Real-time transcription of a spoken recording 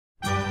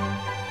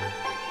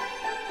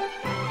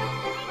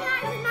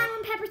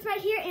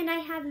and I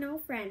have no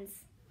friends.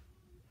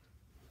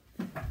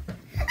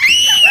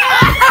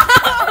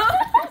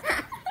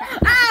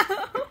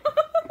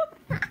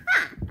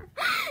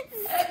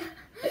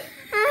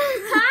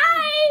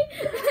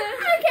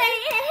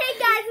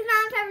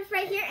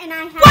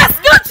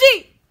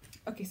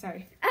 Okay,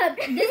 sorry.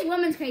 This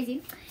woman's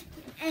crazy.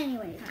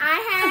 Anyway, I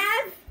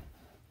have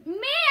me.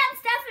 I'm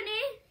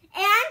Stephanie,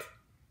 and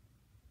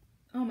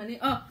my name.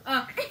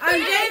 I'm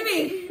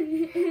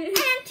Jamie.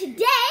 And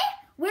today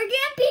we're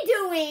gonna be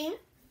doing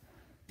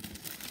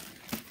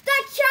the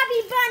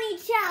Chubby Bunny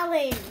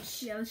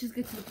Challenge. Yeah, let's just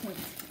get to the point.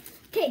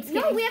 Okay,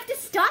 no, we have to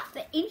stop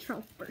the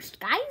intro first,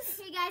 guys.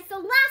 Okay, guys. So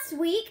last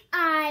week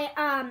I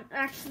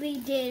actually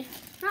did.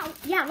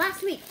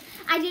 Last week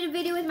I did a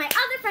video with my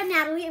other friend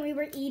Natalie, and we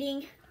were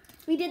eating.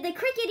 We did the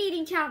cricket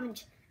eating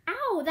challenge.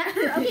 Ow, that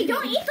hurt. Okay,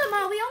 don't eat them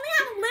all. We only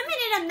have a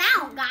limited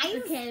amount, guys.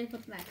 Okay, let's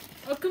put them back.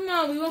 Oh, come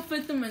on. We won't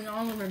fit them in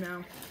all over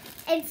now.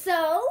 And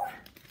so,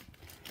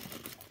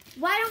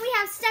 why don't we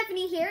have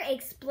Stephanie here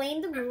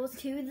explain the rules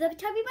to the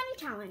Chubby Bunny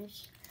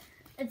Challenge?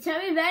 A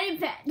Chubby Bunny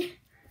pet.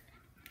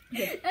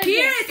 Okay.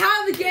 Here's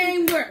how the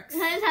game works.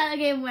 Here's how the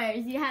game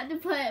works. You have to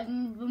put as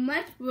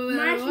much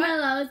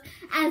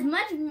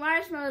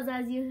marshmallows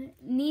as you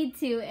need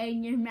to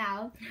in your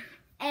mouth.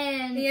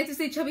 And you have to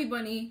say Chubby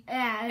Bunny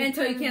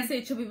until you can't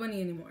say Chubby Bunny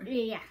anymore.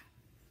 Yeah.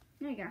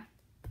 There you go.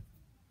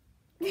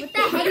 What the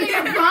heck is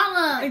your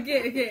problem?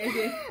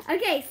 Okay.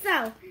 Okay,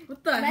 so.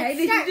 What the heck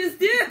did you just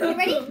do? You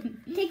ready?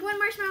 Take one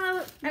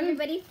marshmallow,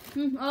 everybody.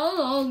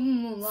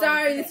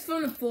 Sorry, it's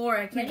from the floor.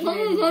 I can't eat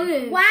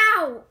it.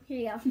 Wow. Here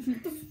you go.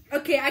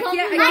 Okay, I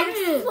can't. My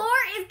floor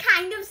is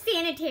kind of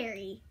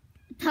sanitary.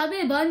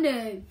 Chubby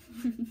Bunny.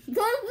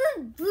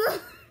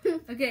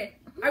 Okay,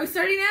 are we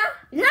starting now?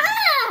 No!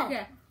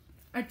 Yeah.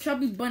 A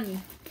Chubby Bunny.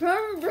 A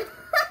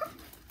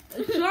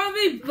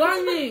Chubby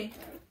Bunny.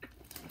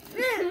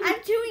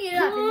 I'm chewing it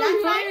up. Is that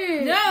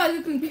fine? No,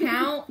 you can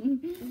count.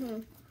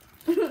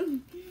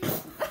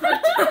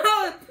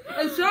 A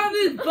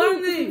Chubby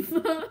Bunny.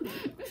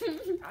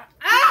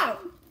 Ow!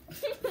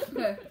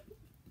 Okay.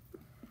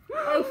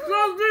 A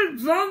Chubby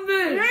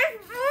Bunny.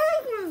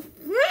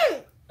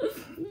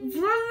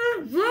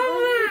 Chubby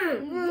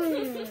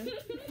Bunny.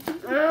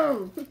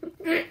 Ow.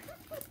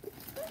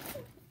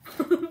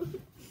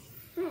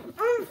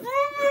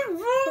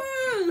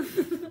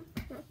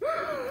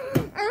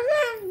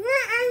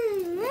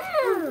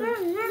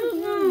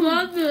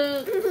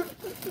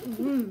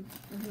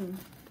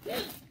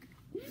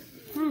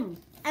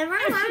 And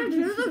we're going to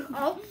do this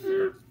all.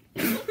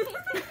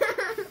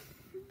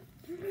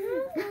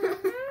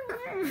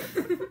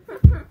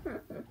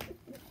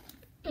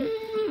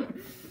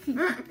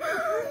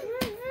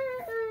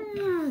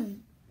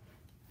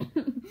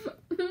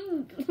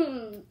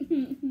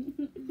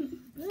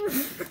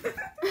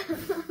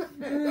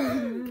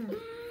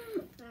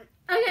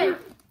 Okay.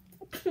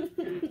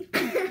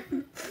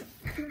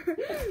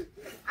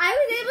 I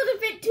was able to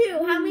fit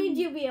 2. How many did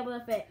you be able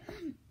to fit?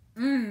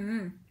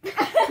 I've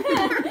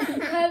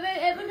been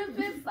able to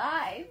fit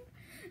 5.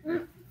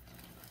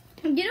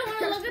 You don't want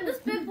to look at the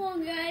spitball,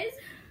 guys.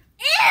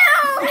 Ew!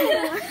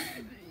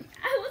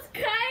 I was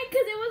crying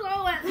because it was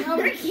all wet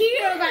over here.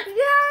 I was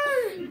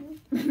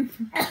like,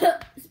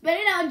 spit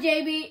it out,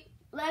 JB.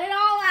 Let it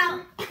all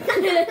out.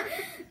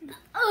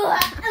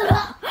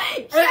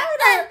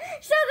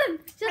 Show them.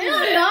 I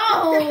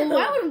don't know.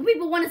 Why would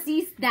people want to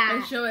see that?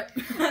 I'll show it.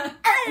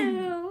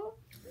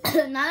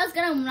 Now that's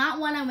gonna not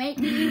want to make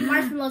me eat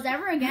marshmallows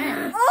ever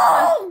again.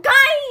 Oh,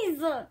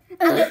 guys!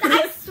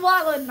 I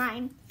swallowed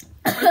mine.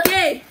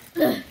 Okay.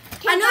 I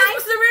know this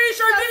was a really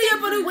short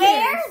video, but who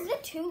cares? Where's the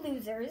 2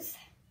 losers?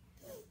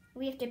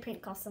 We have to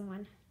prank call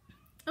someone.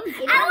 I want to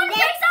prank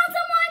call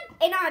someone!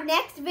 In our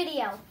next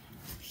video,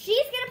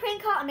 she's going to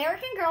prank call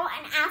American Girl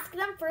and ask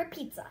them for a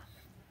pizza.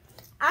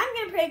 I'm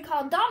going to prank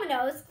call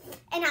Domino's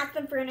and ask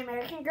them for an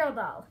American Girl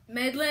doll.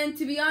 Madeline,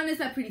 to be honest,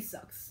 that pretty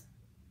sucks.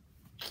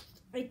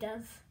 It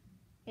does.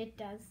 It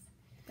does.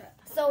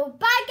 So,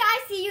 bye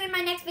guys. See you in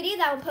my next video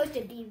that will post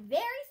to be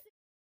very soon.